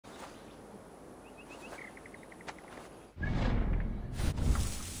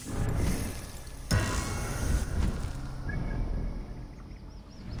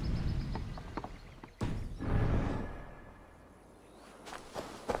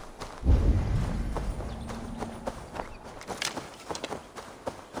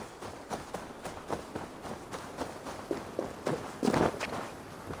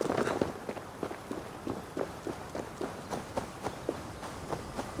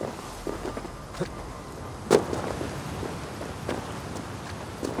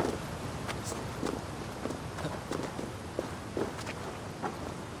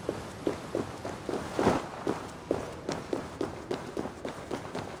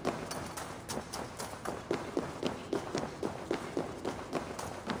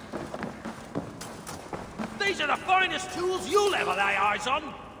These are the finest tools you'll ever lay eyes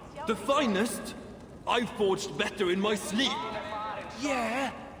on. The finest? I forged better in my sleep.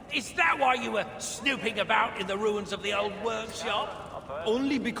 Yeah? Is that why you were snooping about in the ruins of the old workshop?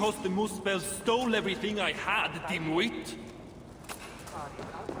 Only because the Muspel stole everything I had, dimwit.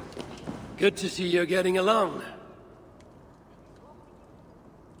 Good to see you're getting along.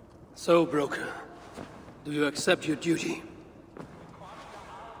 So, broker, do you accept your duty?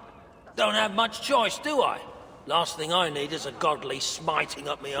 Don't have much choice, do I? Last thing I need is a godly smiting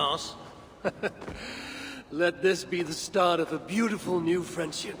up me arse. Let this be the start of a beautiful new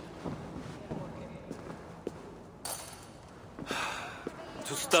friendship.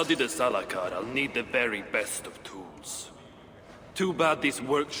 To study the Salakar, I'll need the very best of tools. Too bad this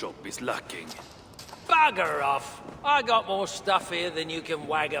workshop is lacking. Bugger off! I got more stuff here than you can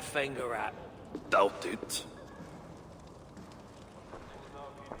wag a finger at. Doubt it.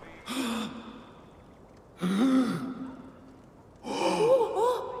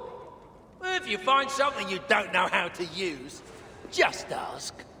 If you find something you don't know how to use, just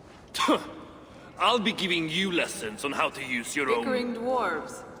ask. I'll be giving you lessons on how to use your own... Bickering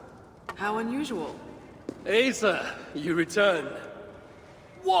dwarves. How unusual. Asa, you return.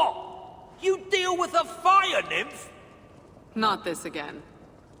 What? You deal with a fire nymph? Not this again.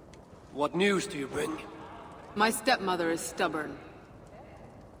 What news do you bring? My stepmother is stubborn.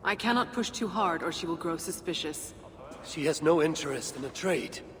 I cannot push too hard or she will grow suspicious. She has no interest in a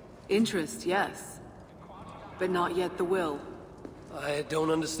trade. Interest, yes. But not yet the will. I don't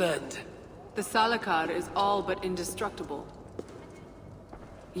understand. The Salakar is all but indestructible.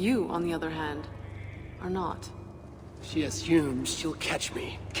 You, on the other hand, are not. She assumes she'll catch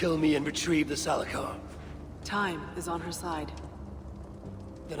me, kill me, and retrieve the Salakar. Time is on her side.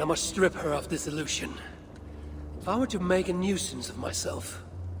 Then I must strip her of this illusion. If I were to make a nuisance of myself,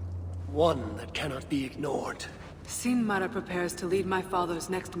 one that cannot be ignored. Sinmara prepares to lead my father's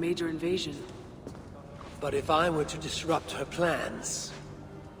next major invasion. But if I were to disrupt her plans,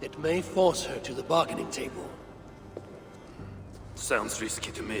 it may force her to the bargaining table. Sounds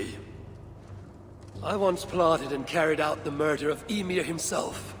risky to me. I once plotted and carried out the murder of Emir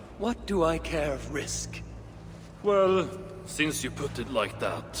himself. What do I care of risk? Well, since you put it like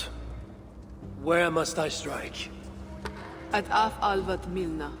that... Where must I strike? At Af Alvat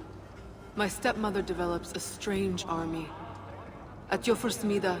Milna, my stepmother develops a strange army. At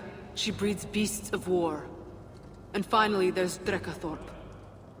Jofursmida, she breeds beasts of war. And finally, there's Drekathorp,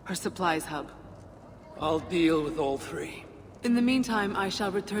 her supplies hub. I'll deal with all three. In the meantime, I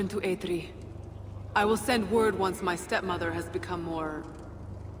shall return to Aetri. I will send word once my stepmother has become more...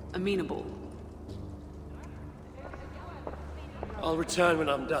 amenable. I'll return when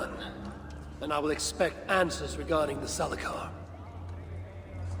I'm done. And I will expect answers regarding the Salakar.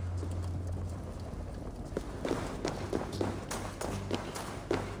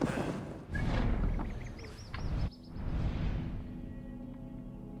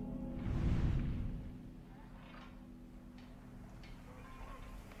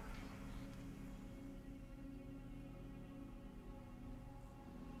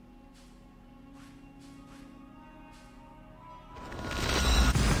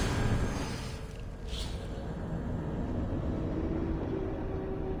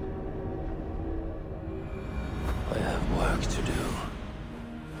 I have work to do.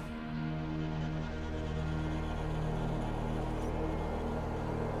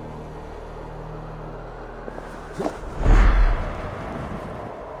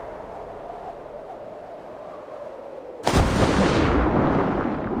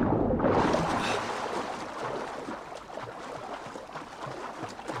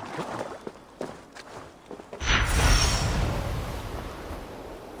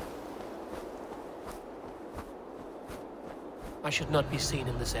 I should not be seen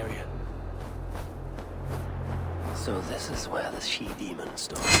in this area. So this is where the she-demon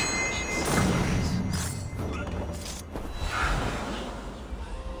stores precious supplies.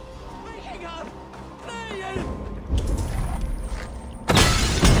 Hang on! There you...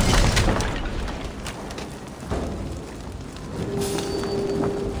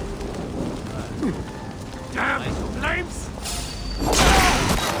 Damn flames!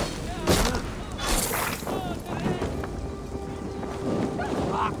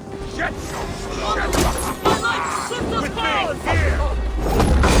 Shit! With me, here!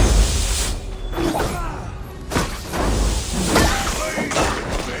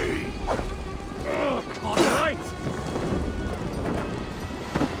 All right!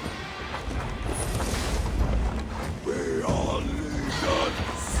 We are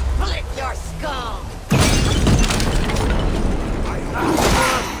legions! Split your skull!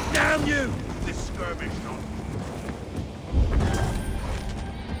 Damn you! This skirmish not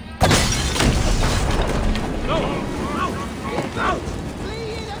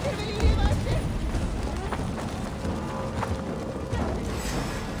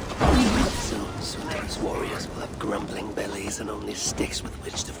warriors will have grumbling bellies and only sticks with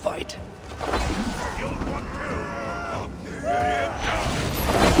which to fight.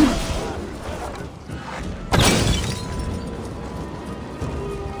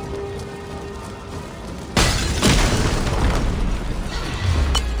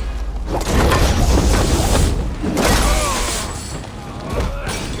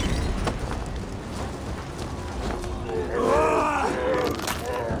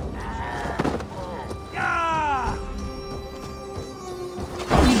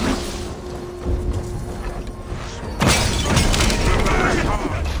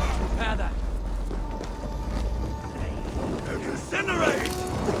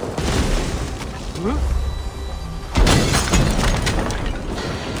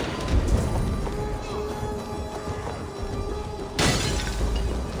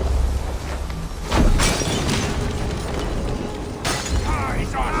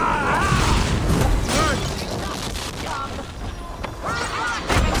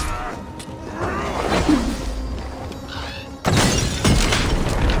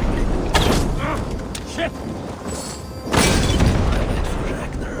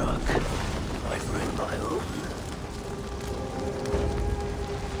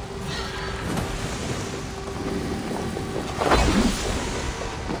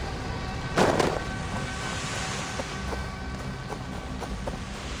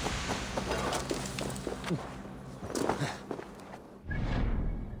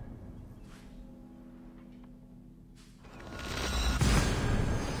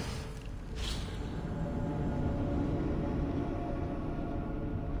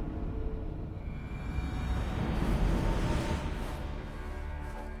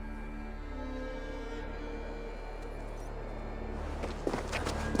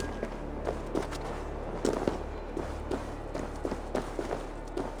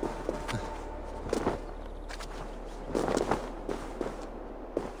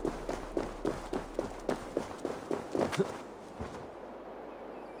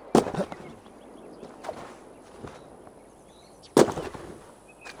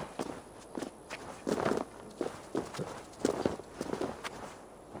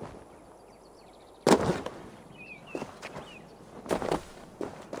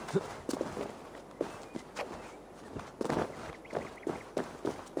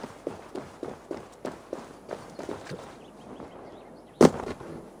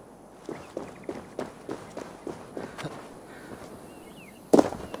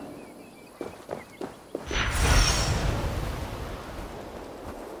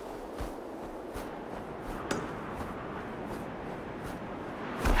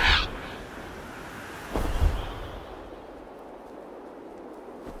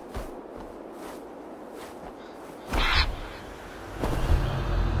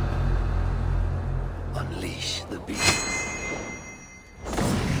 Unleash the beast.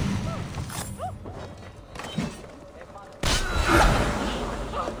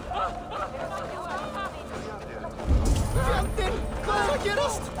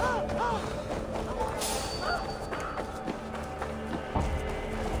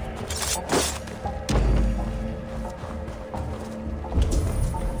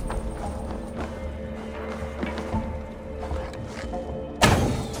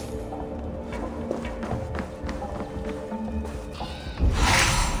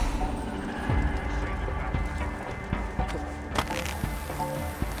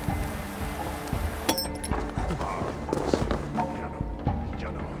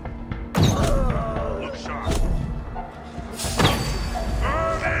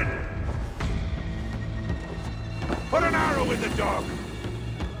 Put an arrow in the dog!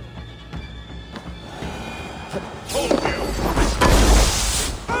 Hold you!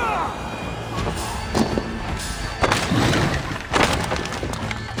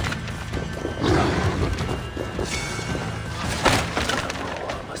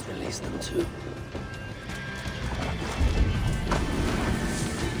 I must release them too.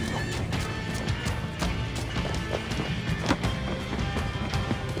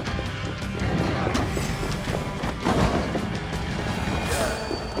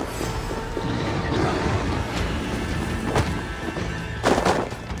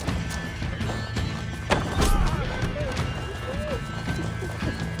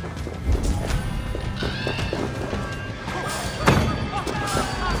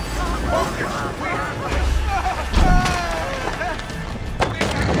 Focus!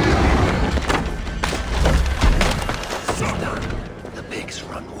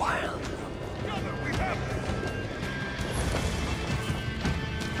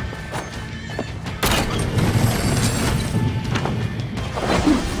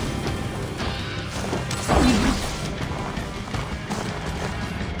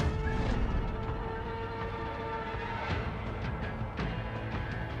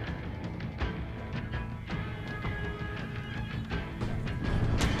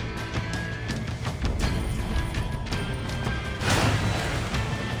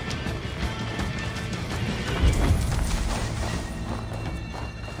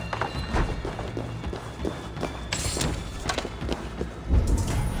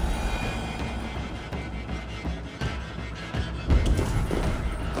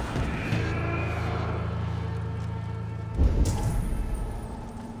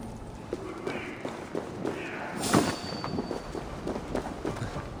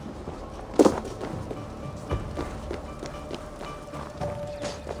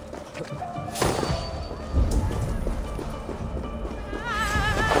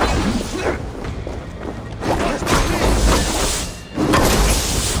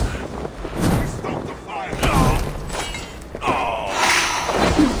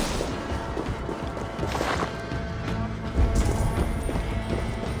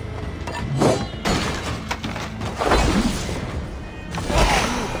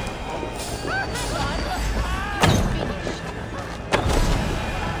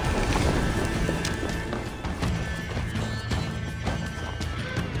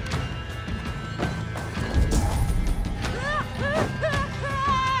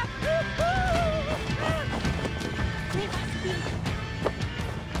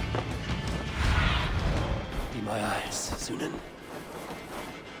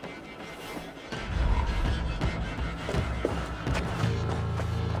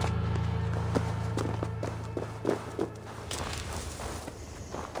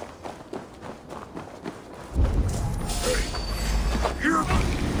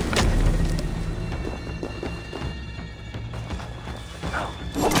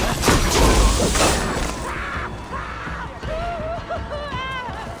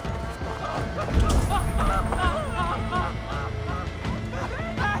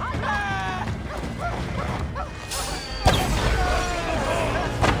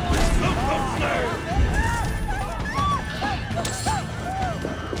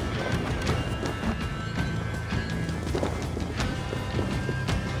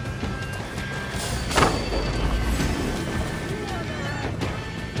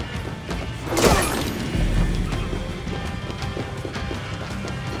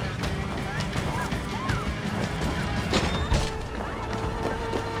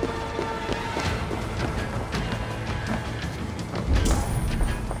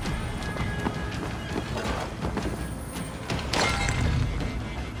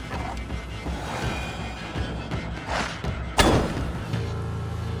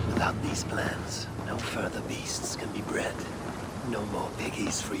 Without these plans, no further beasts can be bred. No more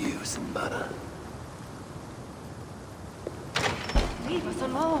piggies for you, Simbada. Leave us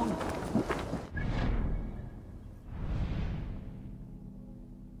alone!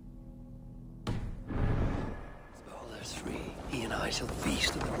 Balder's free. He and I shall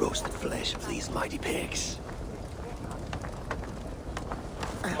feast on the roasted flesh of these mighty pigs.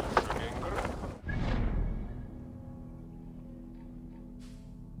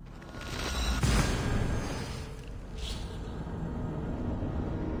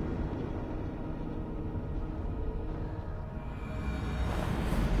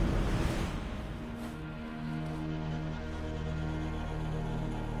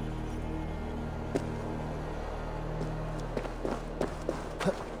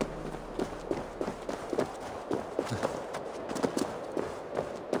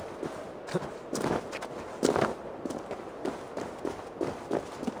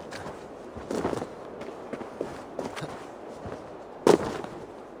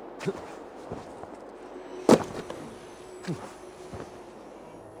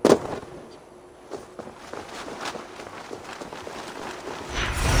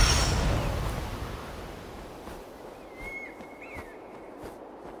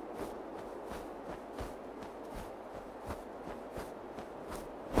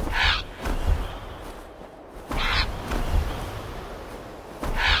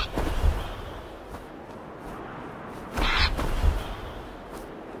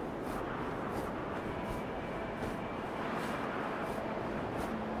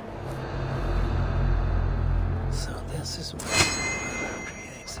 This is what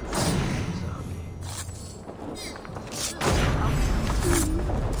creates a zombie.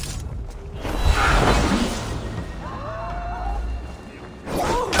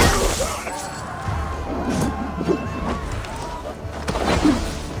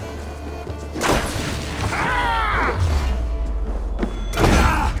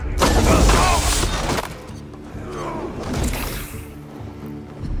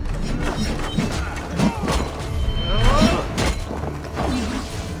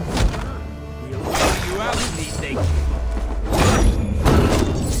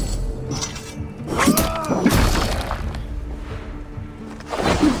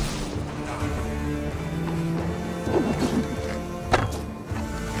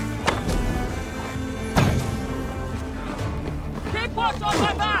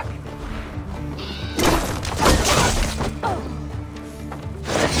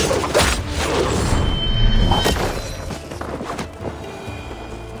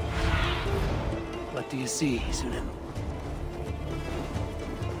 What do you see, Sunan?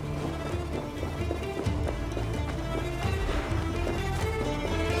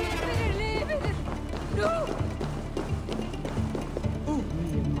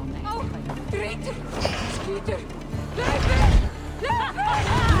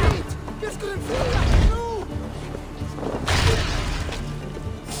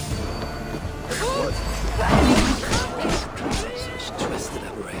 Such twisted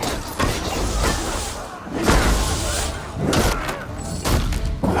aberrations.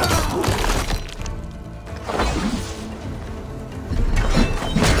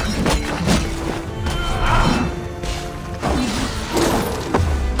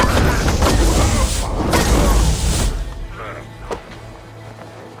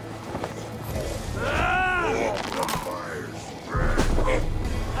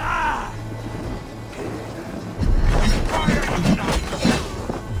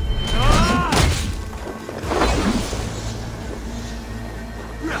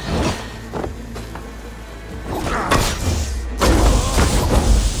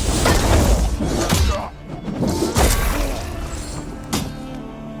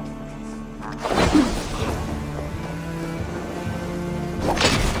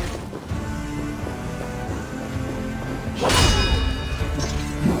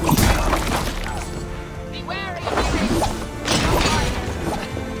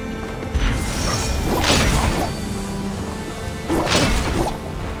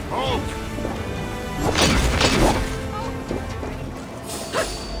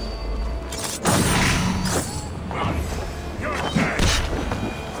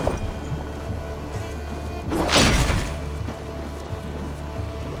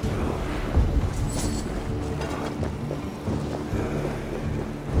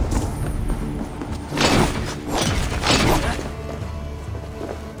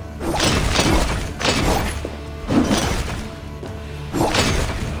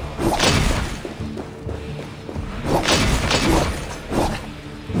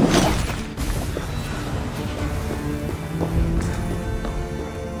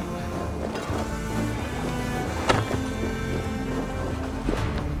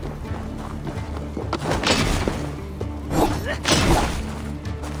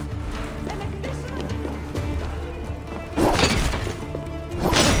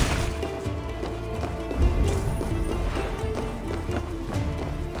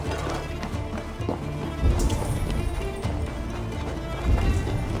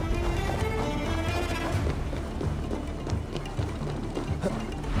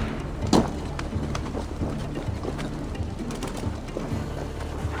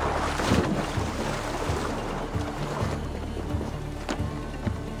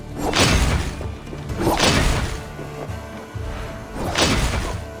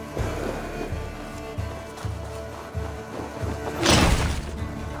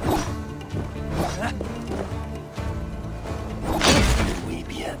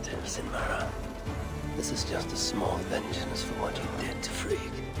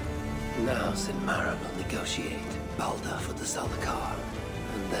 Now Sinmara will negotiate Balda for the Salakar,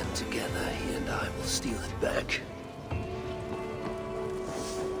 and then together he and I will steal it back.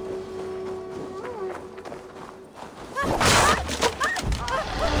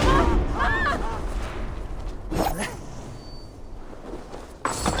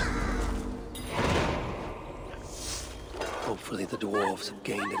 Hopefully the dwarves have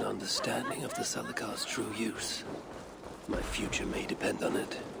gained an understanding of the Salakar's true use. My future may depend on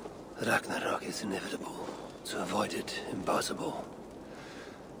it. Ragnarok is inevitable. To avoid it, impossible.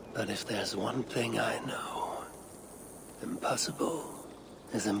 But if there's one thing I know, impossible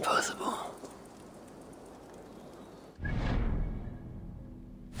is impossible.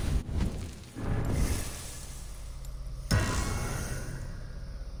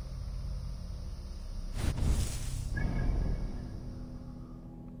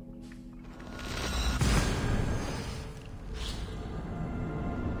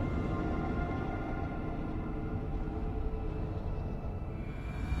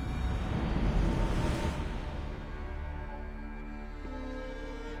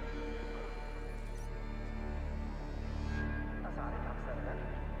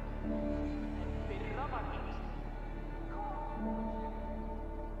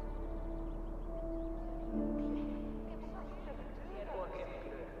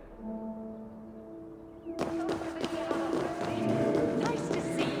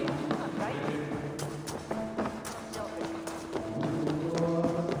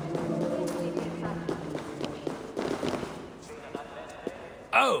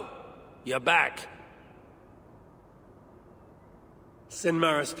 Oh, you're back.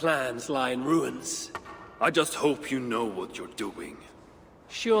 Sinmara's plans lie in ruins. I just hope you know what you're doing.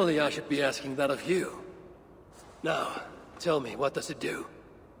 Surely I should be asking that of you. Now, tell me, what does it do?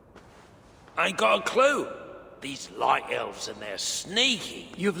 Ain't got a clue. These light elves and they're sneaky.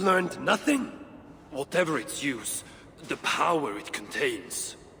 You've learned nothing? Whatever its use, the power it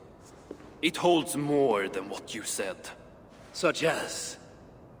contains. It holds more than what you said. Such as?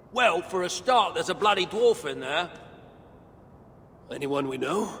 Well, for a start, there's a bloody dwarf in there. Anyone we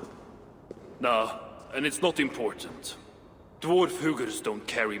know? Nah, and it's not important. Dwarf Hugers don't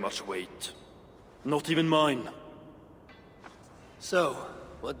carry much weight. Not even mine. So,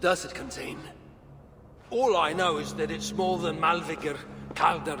 what does it contain? All I know is that it's more than Malvigr,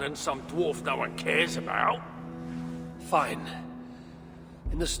 Calder, and some dwarf no one cares about. Fine.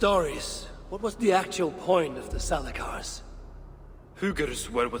 In the stories, what was the actual point of the Salakars? Hugers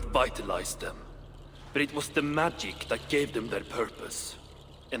were what vitalized them. But it was the magic that gave them their purpose.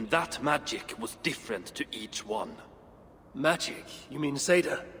 And that magic was different to each one. Magic? You mean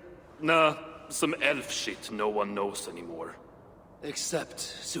Seder? Nah, some elf shit no one knows anymore. Except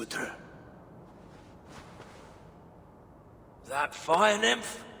Sutra. That fire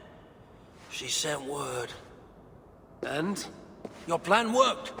nymph? She sent word. And? Your plan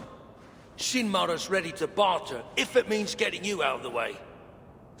worked. Sinmara's ready to barter, if it means getting you out of the way.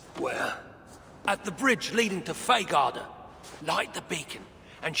 Where? At the bridge leading to Feygarda. Light the beacon,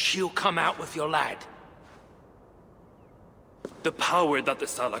 and she'll come out with your lad. The power that the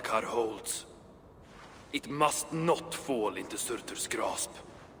Salakar holds. It must not fall into Surtur's grasp.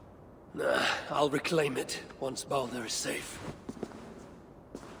 Nah, I'll reclaim it once Baldur is safe.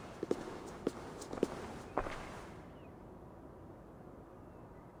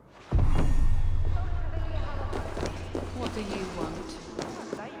 What do you want?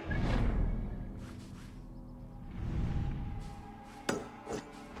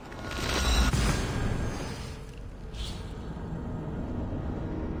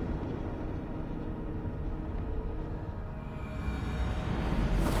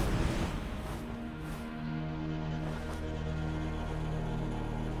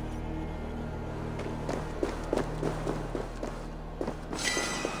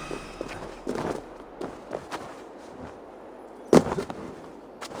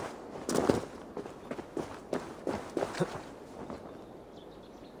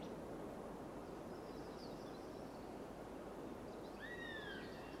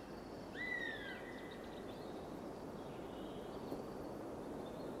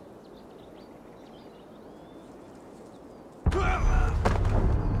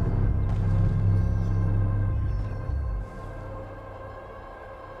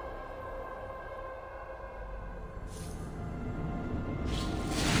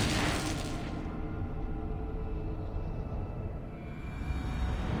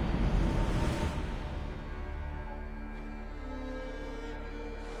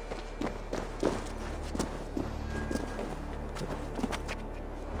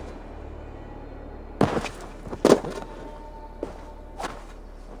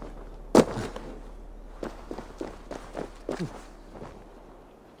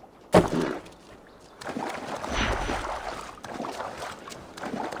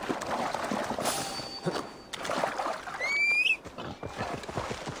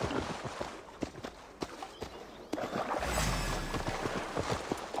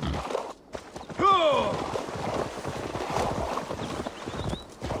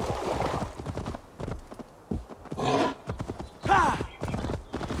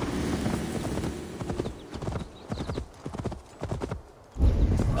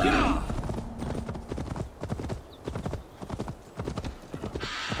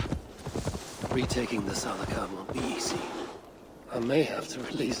 Retaking the Salakar won't be easy. I may have to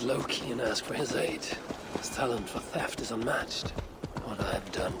release Loki and ask for his aid. His talent for theft is unmatched. What I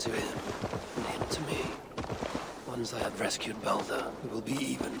have done to him, and him to me. Once I have rescued Balder, we will be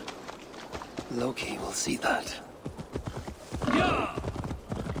even. Loki will see that. Yeah!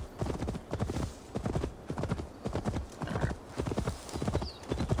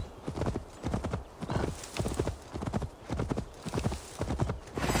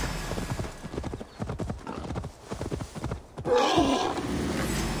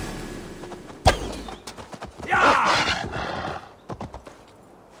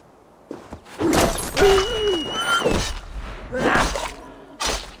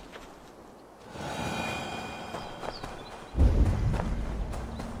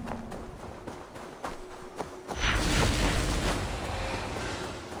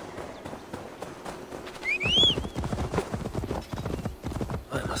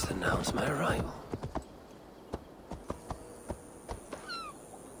 I must announce my arrival.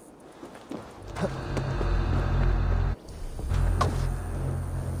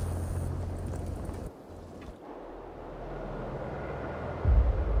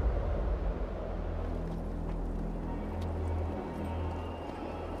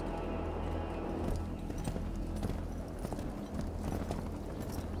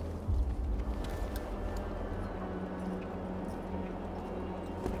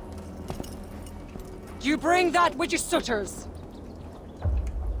 You bring that which is Sutter's.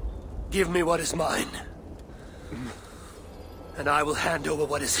 Give me what is mine, and I will hand over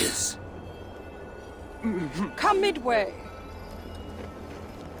what is his. Come midway.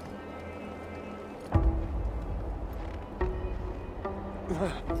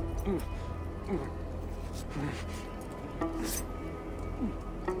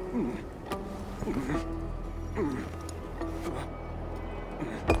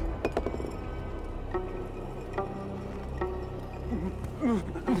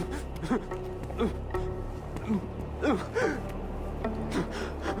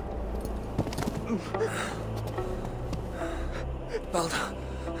 Balder,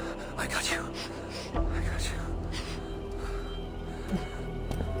 I got you. I got you.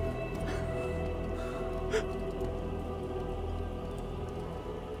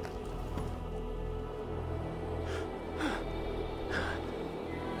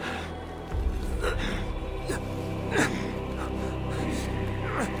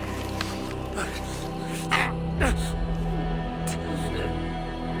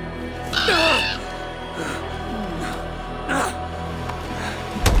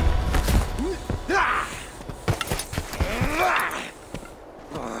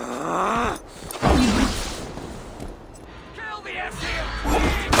 Kill the FCM!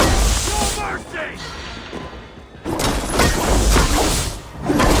 No mercy!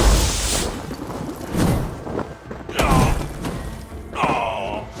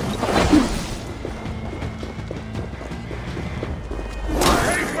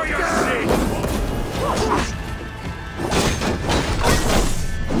 Pay for your sins!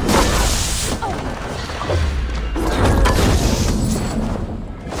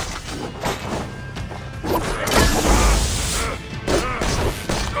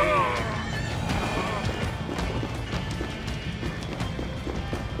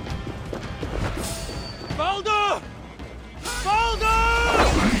 Baldur!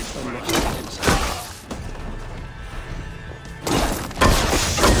 Baldur!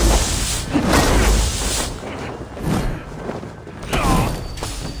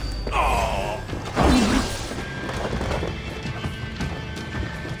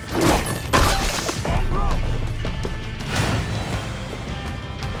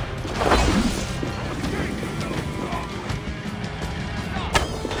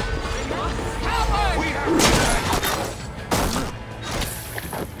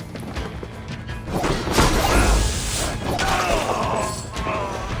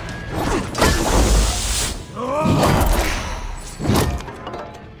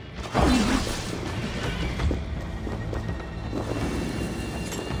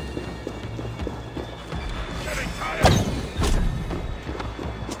 Getting tired!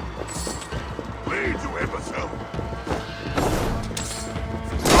 Lead, you imbecile!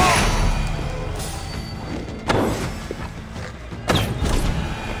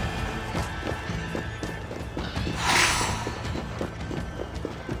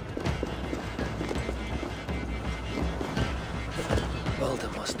 Balder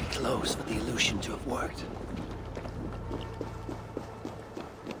must be close for the illusion to have worked.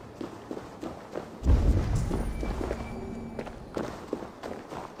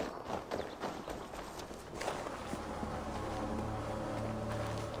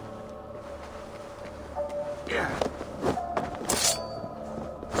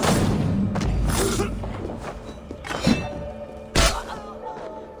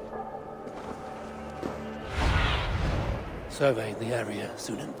 surveying the area,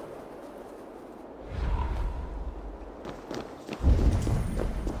 Sunan.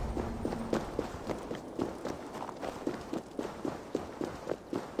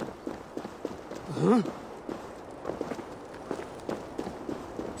 Huh?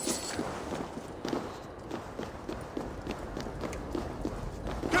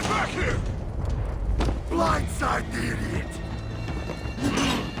 Get back here! Blindside the idiot!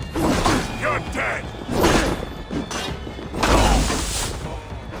 You're dead!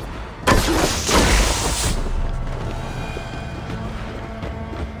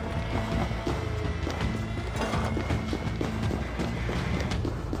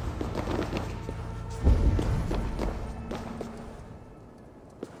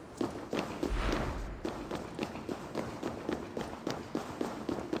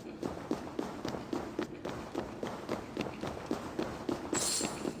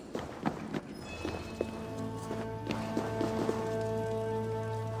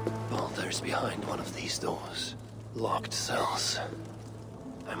 Behind one of these doors. Locked cells.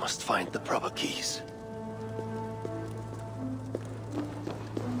 I must find the proper keys.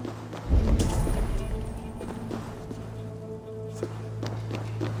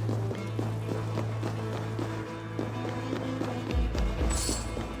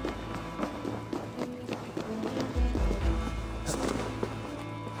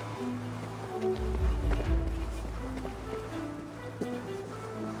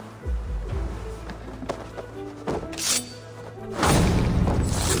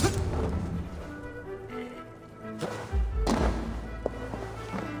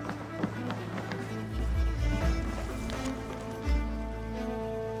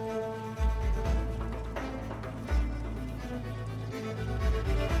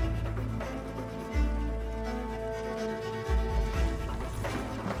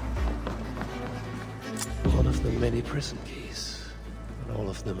 One of the many prison keys. And all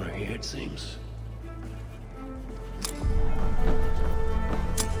of them are here, it seems.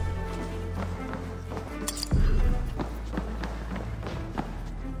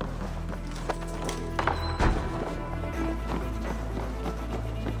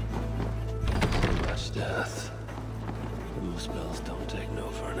 That's death. The spells don't take no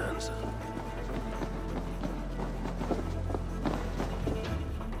for an answer.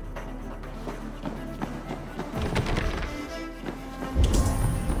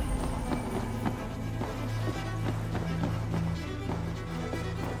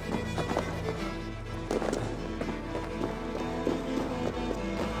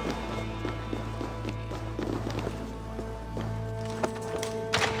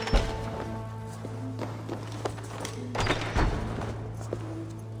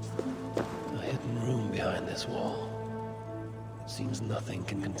 This wall. It seems nothing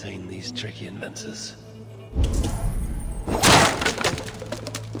can contain these tricky inventors.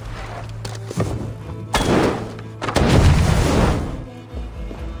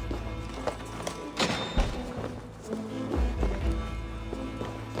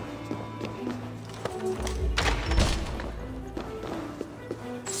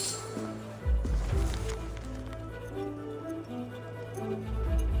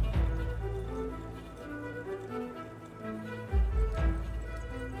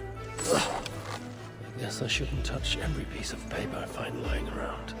 I shouldn't touch every piece of paper I find lying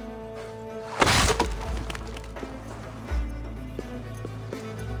around.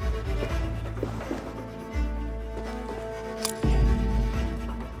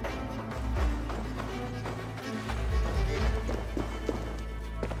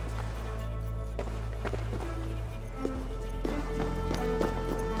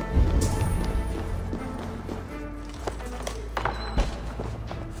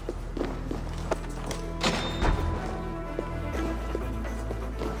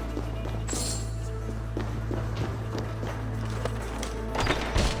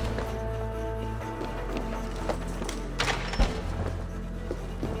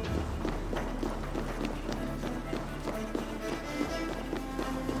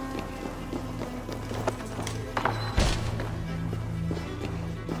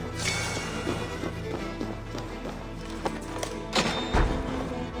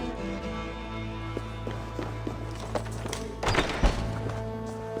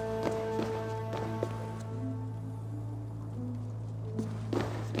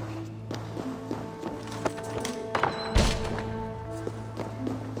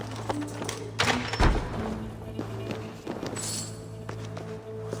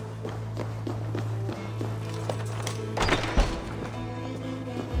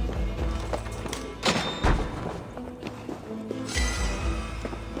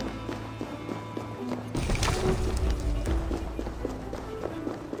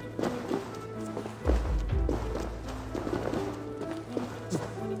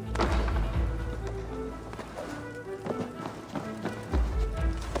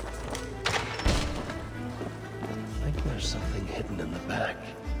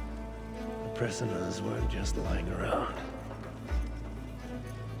 prisoners weren't just lying around.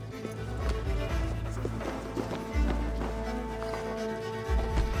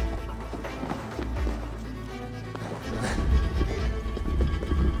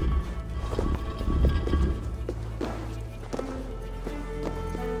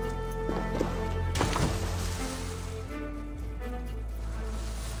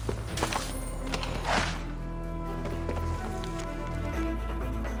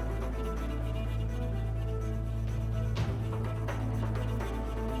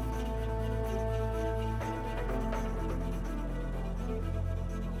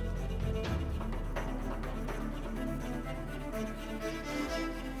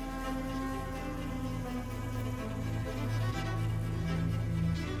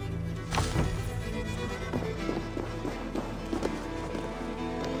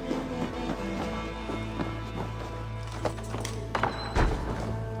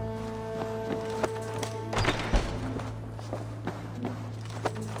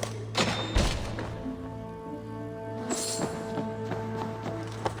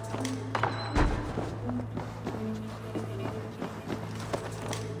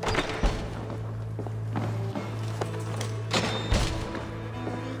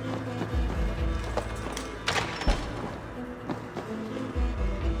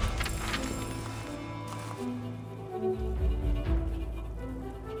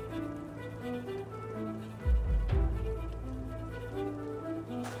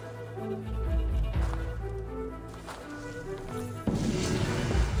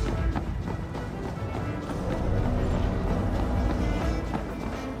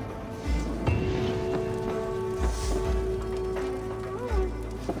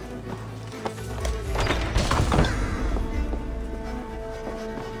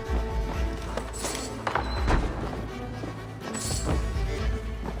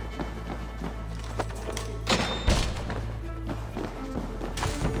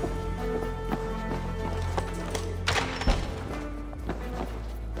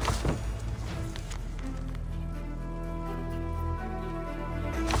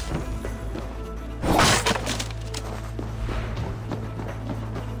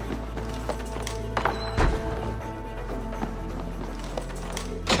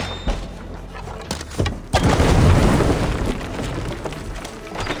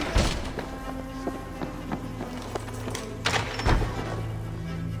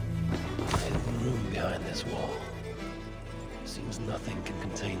 Nothing can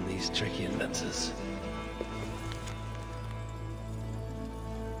contain these tricky inventors.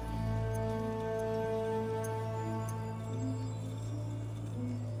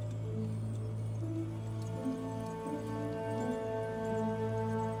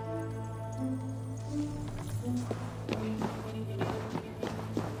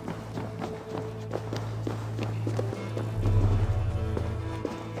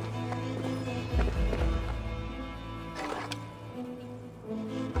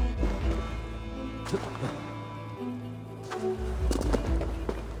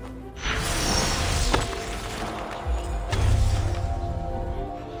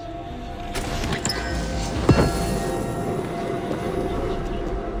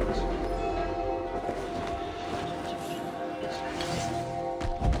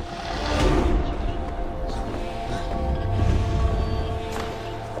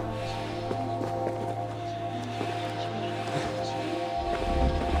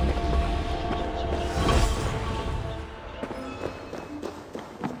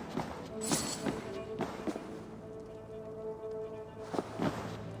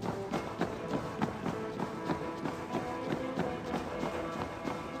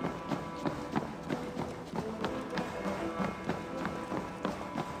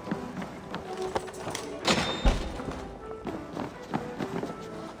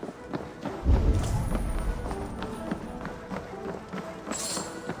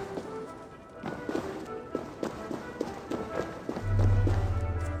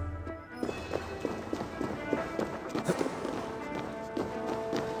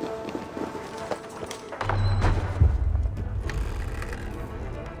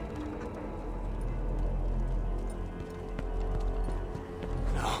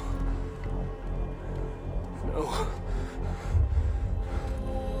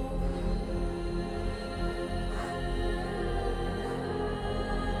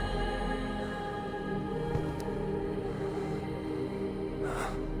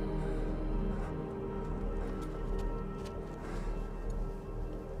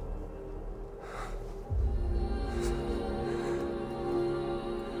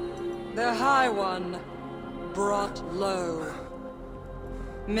 The High One, brought low.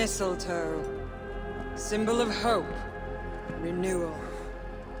 Mistletoe. Symbol of hope. Renewal.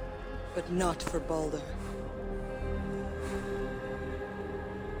 But not for Baldur.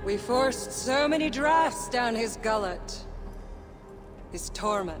 We forced so many drafts down his gullet. His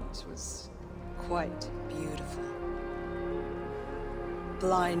torment was quite beautiful.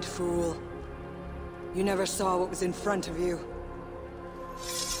 Blind fool. You never saw what was in front of you.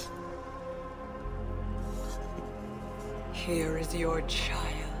 Here is your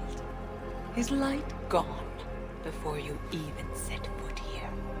child. His light gone before you even set foot here.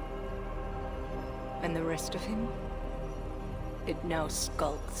 And the rest of him? It now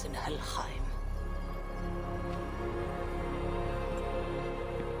skulks in Helheim.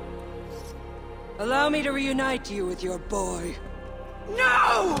 Allow me to reunite you with your boy.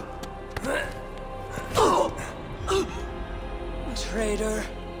 No! Traitor.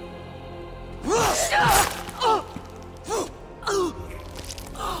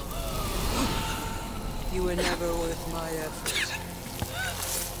 You were never worth my effort.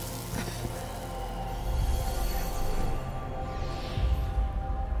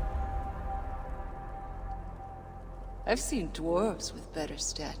 I've seen dwarves with better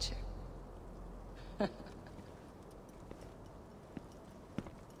stature.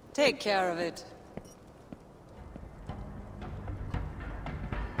 Take care of it.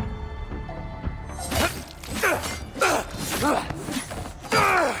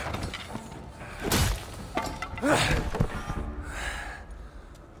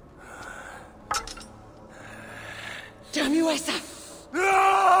 Damn you, Asa!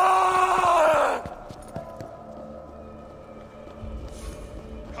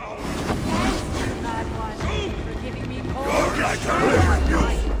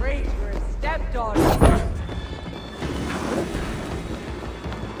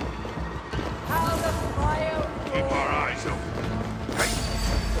 Keep our eyes open.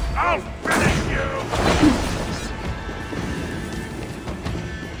 I'll finish you!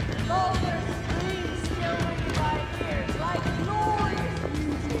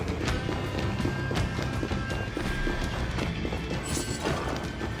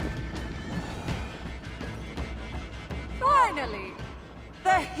 Finally!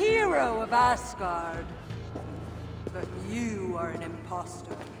 The hero of Asgard! But you are an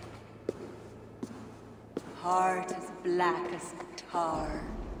imposter. Heart as black as tar.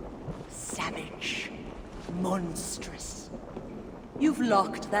 Savage. Monstrous. You've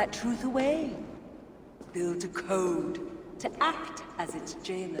locked that truth away. Built a code to act as its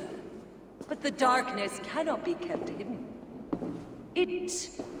jailer. But the darkness cannot be kept hidden. It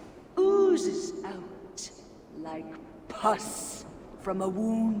oozes out like pus from a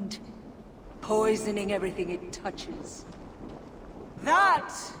wound, poisoning everything it touches.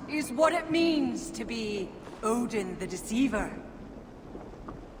 That is what it means to be Odin the Deceiver.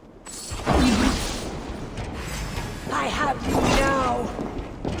 I have you now.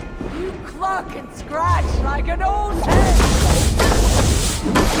 You cluck and scratch like an old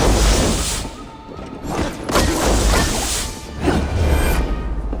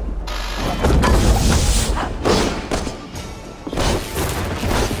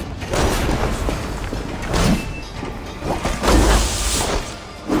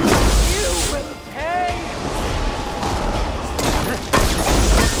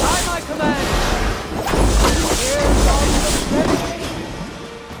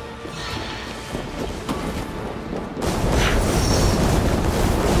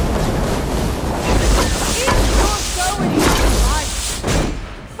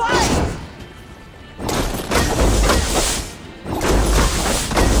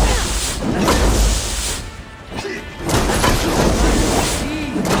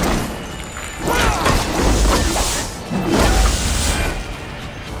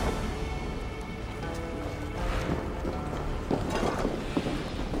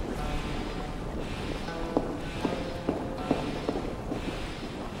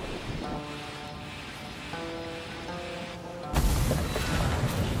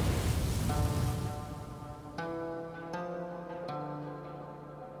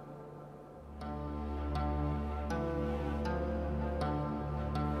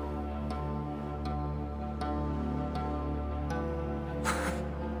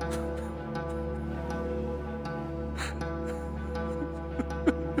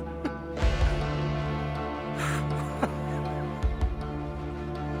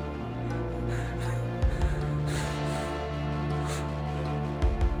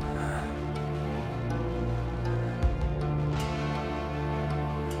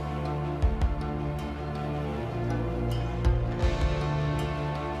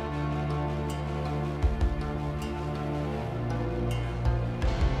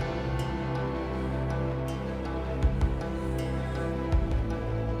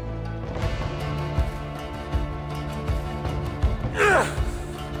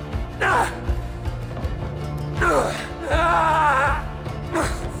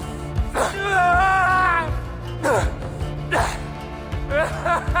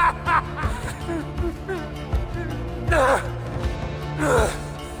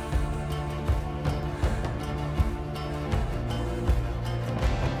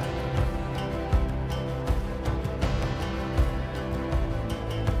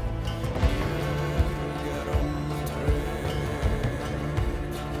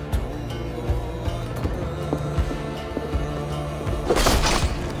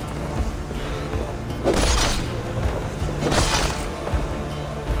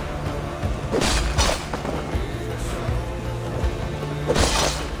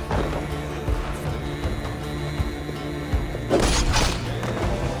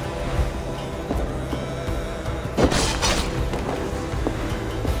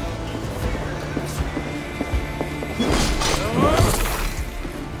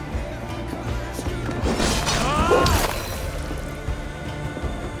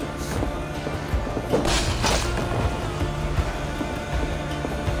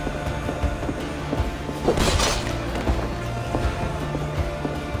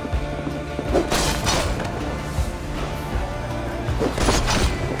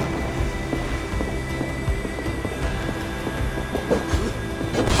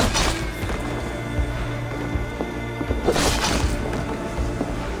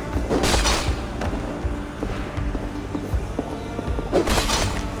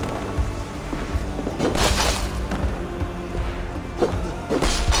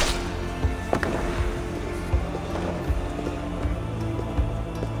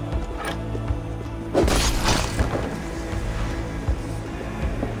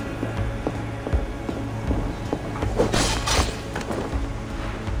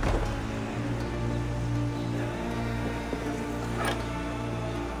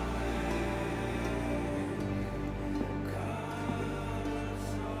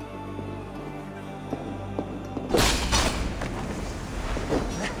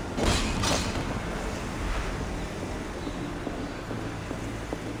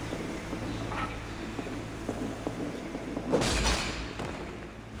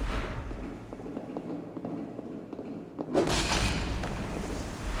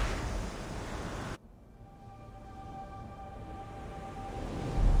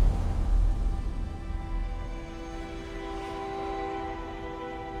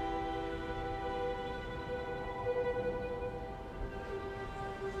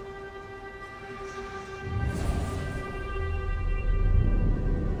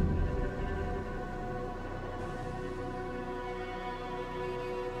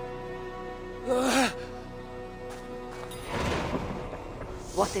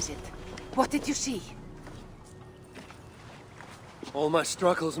What is it? What did you see? All my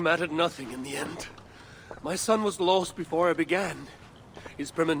struggles mattered nothing in the end. My son was lost before I began.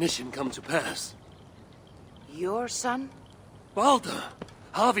 His premonition come to pass. Your son? Baldur!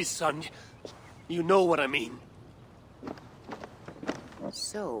 Harvey's son. You know what I mean.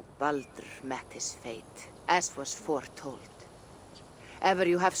 So Baldur met his fate, as was foretold. Ever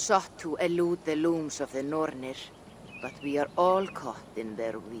you have sought to elude the looms of the Nornir, but we are all caught in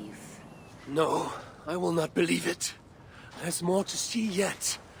their weave. No, I will not believe it. There's more to see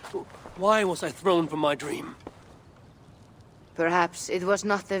yet. Why was I thrown from my dream? Perhaps it was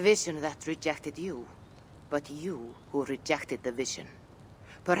not the vision that rejected you, but you who rejected the vision.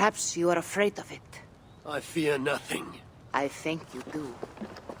 Perhaps you are afraid of it. I fear nothing. I think you do.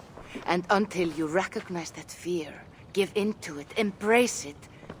 And until you recognize that fear, give in to it, embrace it,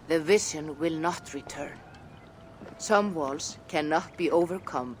 the vision will not return. Some walls cannot be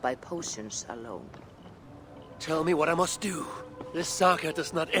overcome by potions alone. Tell me what I must do. This saga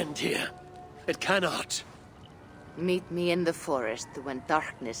does not end here. It cannot. Meet me in the forest when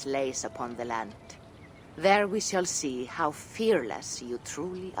darkness lays upon the land. There we shall see how fearless you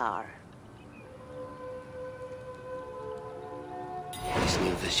truly are. These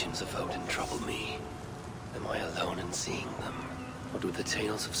new visions of Odin trouble me. Am I alone in seeing them? Or do the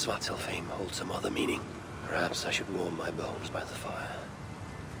tales of Svartalfheim hold some other meaning? Perhaps I should warm my bones by the fire.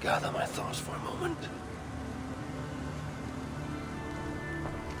 Gather my thoughts for a moment.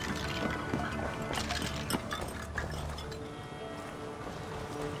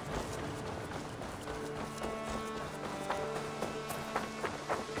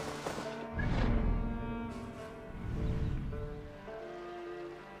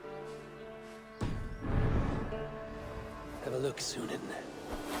 Have a look, Sunan.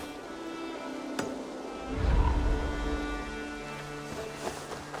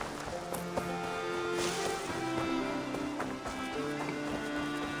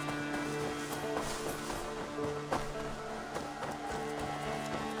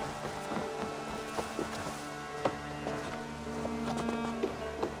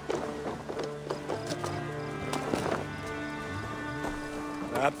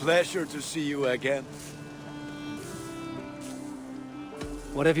 A pleasure to see you again.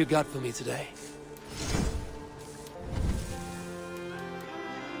 What have you got for me today?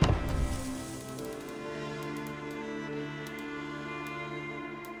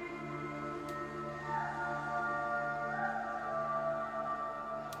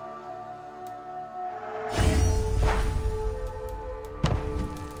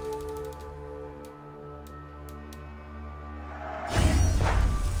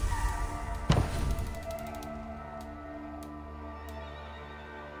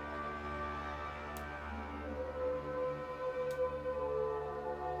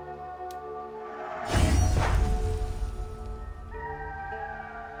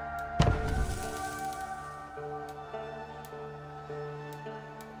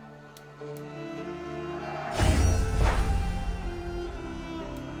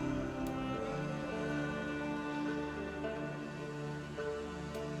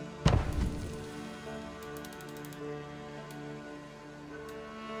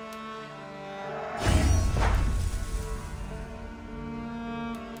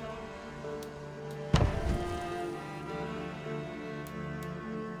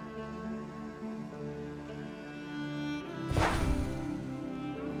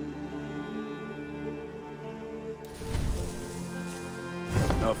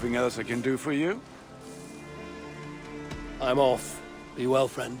 Nothing else I can do for you? I'm off. Be well,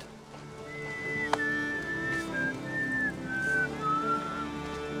 friend.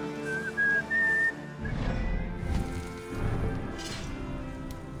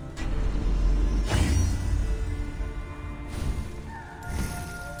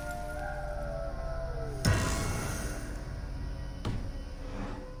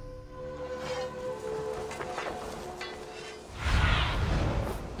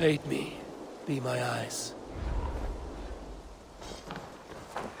 Aid me. Be my eyes.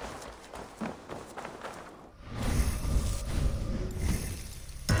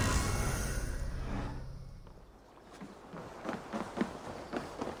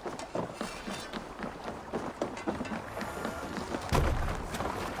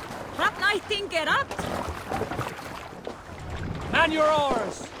 I think it up. Man your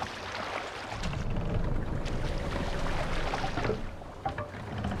oars!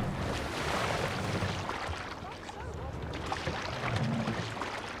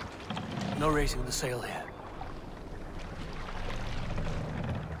 No raising the sail here.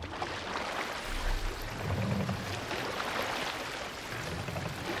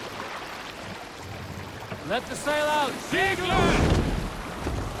 Let the sail out! Segler!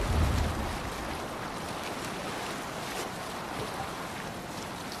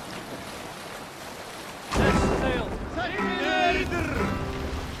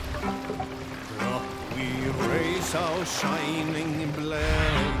 We raise our shining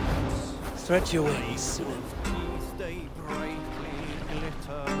blades. Stretch your wings. They brightly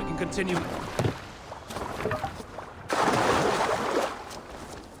glitter. We can continue.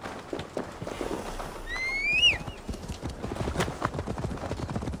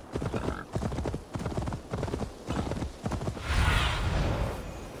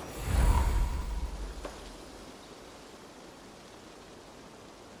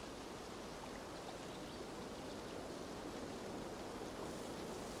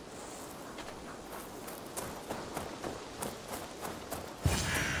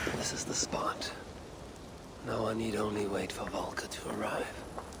 This is the spot. Now I need only wait for Volker to arrive.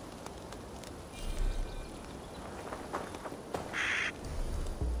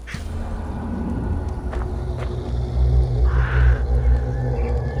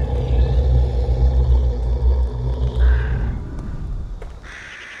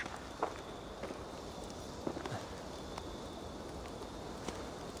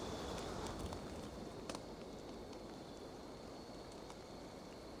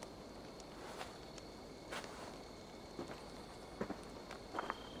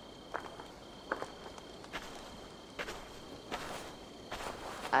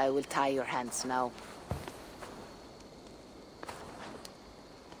 I will tie your hands now.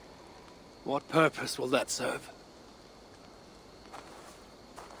 What purpose will that serve?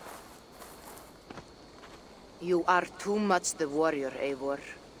 You are too much the warrior, Eivor.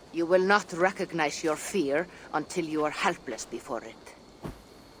 You will not recognize your fear until you are helpless before it.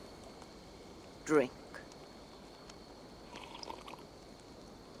 Drink.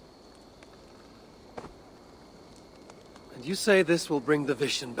 And you say this will bring the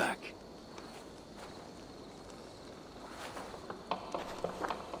vision back?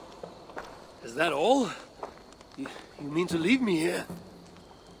 Is that all? You mean to leave me here?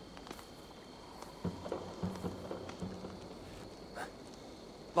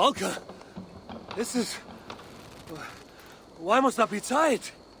 Valka! This is... Why must that be tied?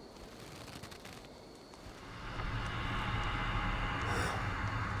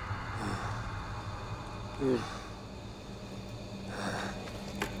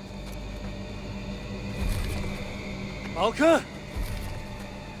 Valka?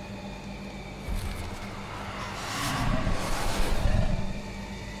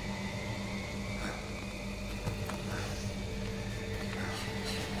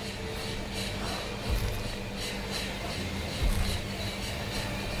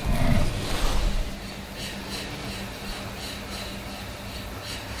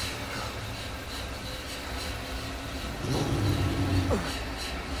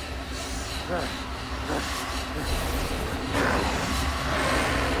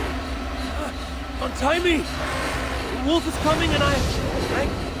 Untie me! The wolf is coming and I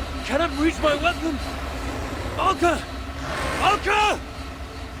cannot reach my weapon! Valka! Valka!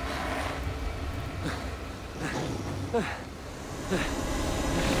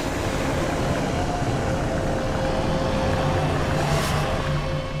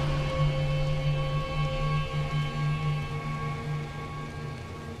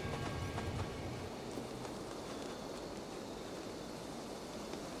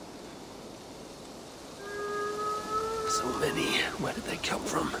 So many. Where did they come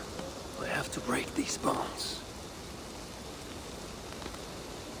from? I have to break these bonds.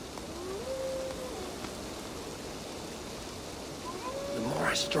 The more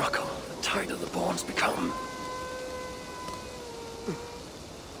I struggle, the tighter the bonds become.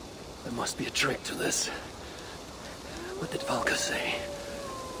 There must be a trick to this. What did Valka say?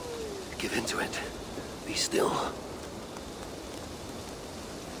 Give in to it. Be still.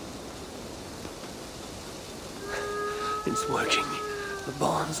 It's working. The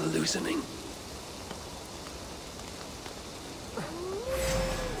bonds are loosening.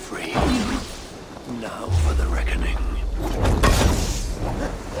 Free. Now for the reckoning.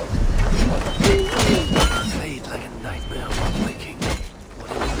 Fade like a nightmare while waking. What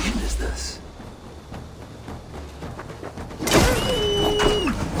illusion is this?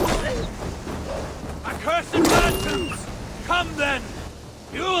 Accursed merchants! Come then!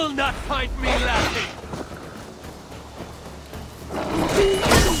 You will not find me lacking!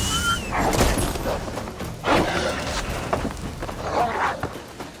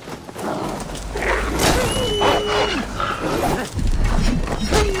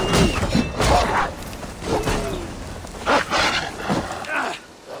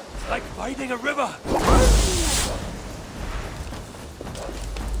 It's like fighting a river!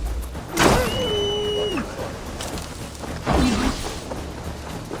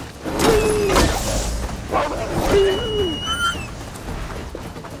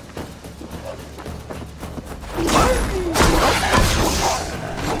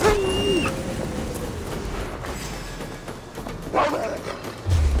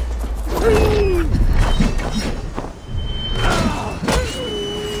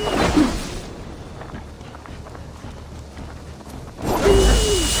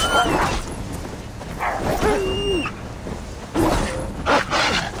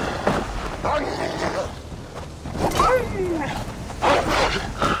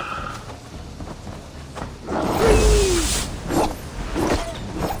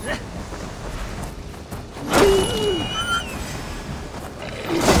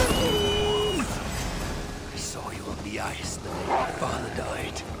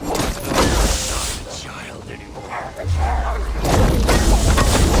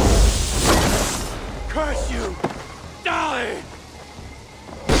 Curse you! Die!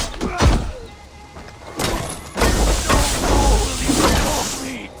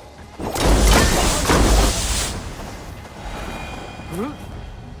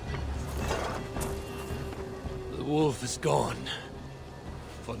 The wolf is gone.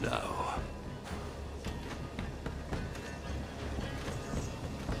 For now.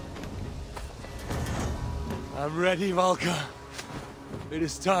 I'm ready, Valka. It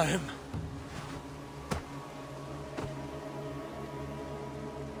is time.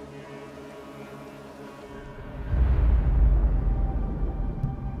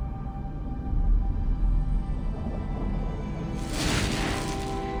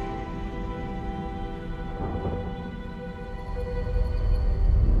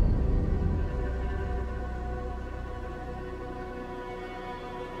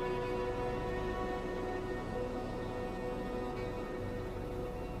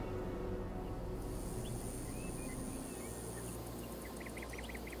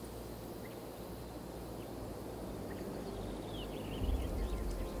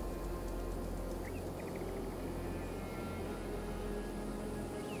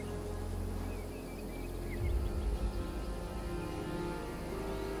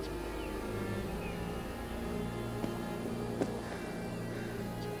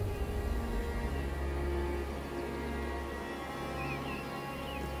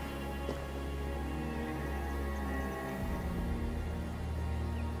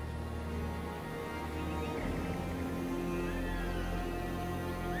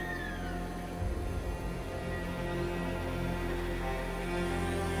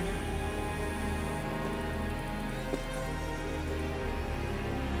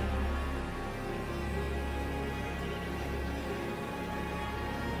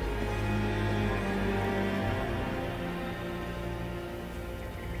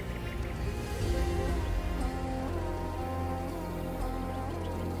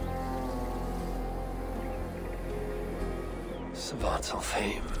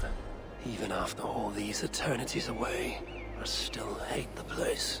 Svartalfheim, even after all these eternities away, I still hate the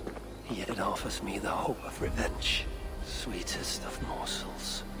place. Yet it offers me the hope of revenge. Sweetest of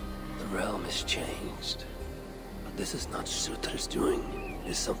morsels. The realm is changed. But this is not Sutra's doing.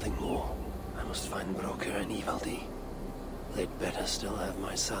 It is something more. I must find Broker and Ivaldi. They'd better still have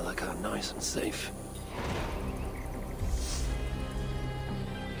my Salakar nice and safe.